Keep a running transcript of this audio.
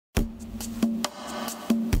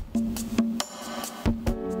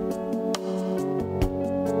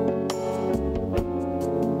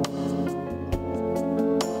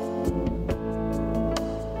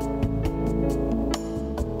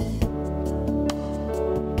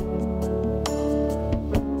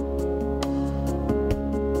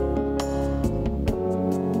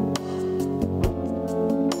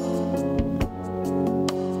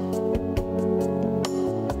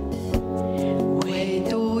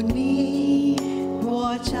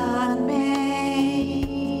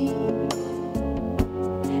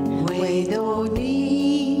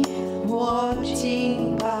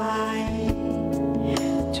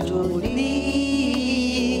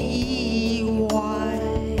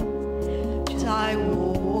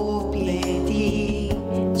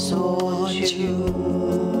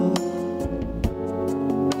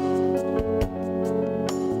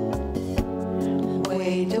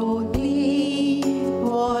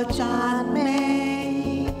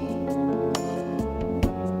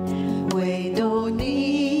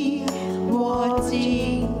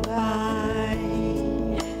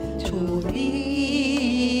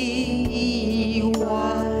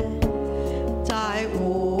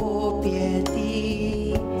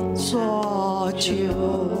救。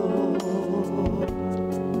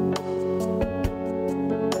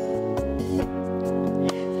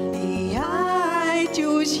你爱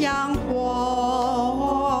就像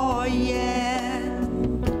火焰，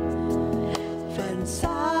焚烧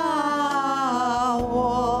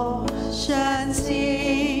我身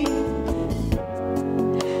心。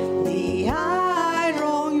你爱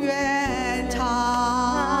永远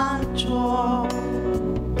长存。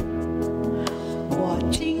我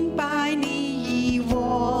敬拜你，以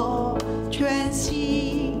我全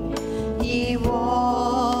心，以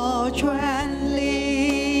我全灵。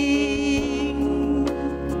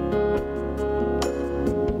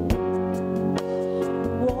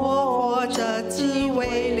我这只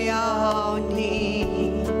为了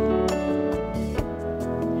你，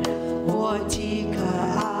我即刻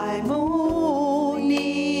爱慕你。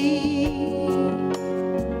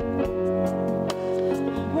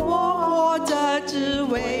我这只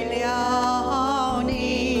为了你，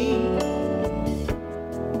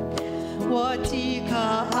我即刻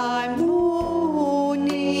爱慕你。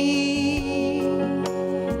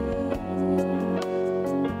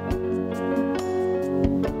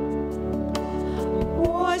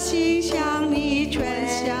我心向你全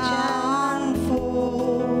降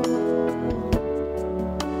服，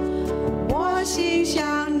我心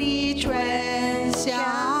向你全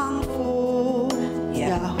降服，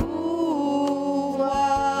雅虎啊！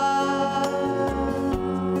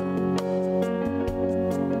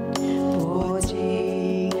我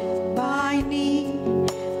敬拜你，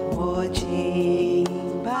我敬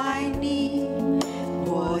拜你，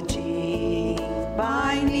我敬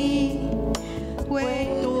拜你，唯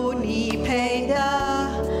独你配的，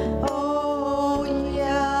哦呀！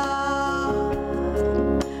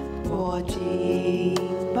我敬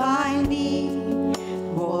拜你，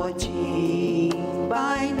我敬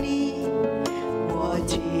拜你，我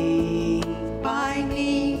敬拜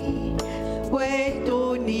你，唯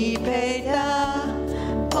独你配的，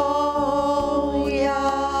哦呀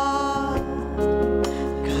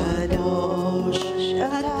！Kodosh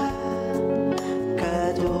אתה,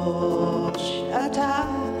 Kodosh אתה,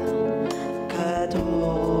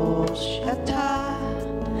 Kodosh אתה,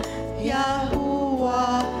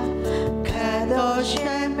 Yahuwah, Kodosh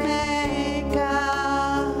Omega，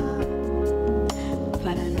 分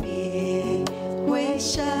别为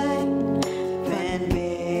圣，分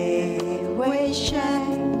别为圣，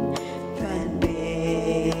分别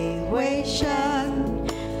为圣，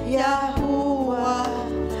雅虎啊，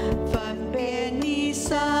分别你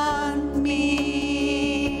生命。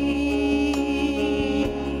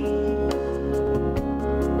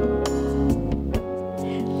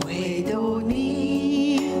唯独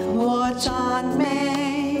你我赞美，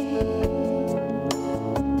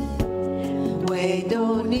唯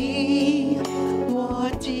独你我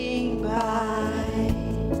敬拜，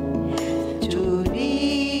除你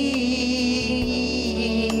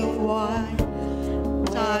以外，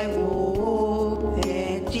再无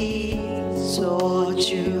别的所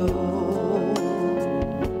求。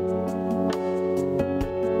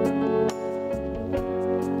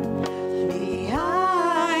你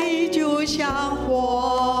爱就像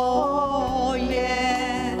火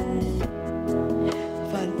焰，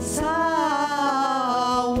焚烧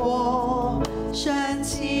我身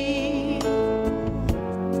心。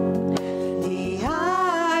你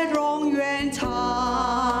爱永远长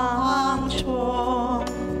存。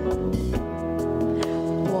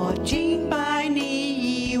我敬拜你，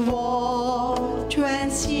以我全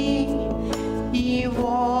心，以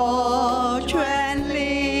我全灵。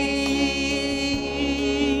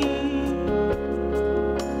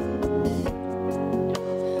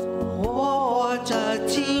我这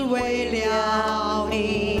只为了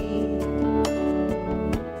你，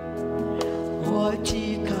我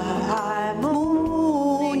即刻爱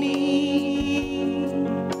慕你。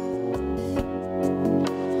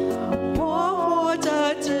我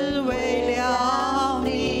这只为了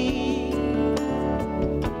你，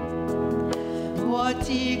我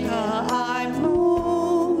即刻爱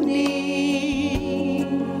慕你。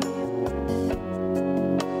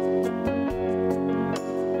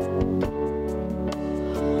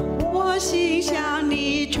我心向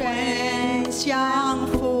你全降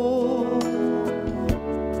服，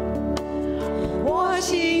我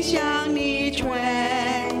心向你全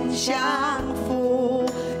降服，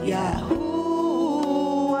雅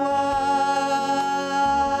虎啊！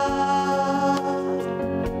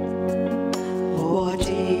我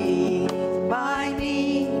敬拜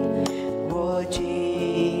你，我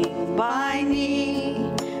敬拜你，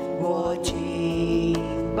我敬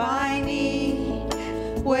拜你，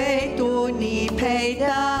唯独你配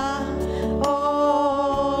的。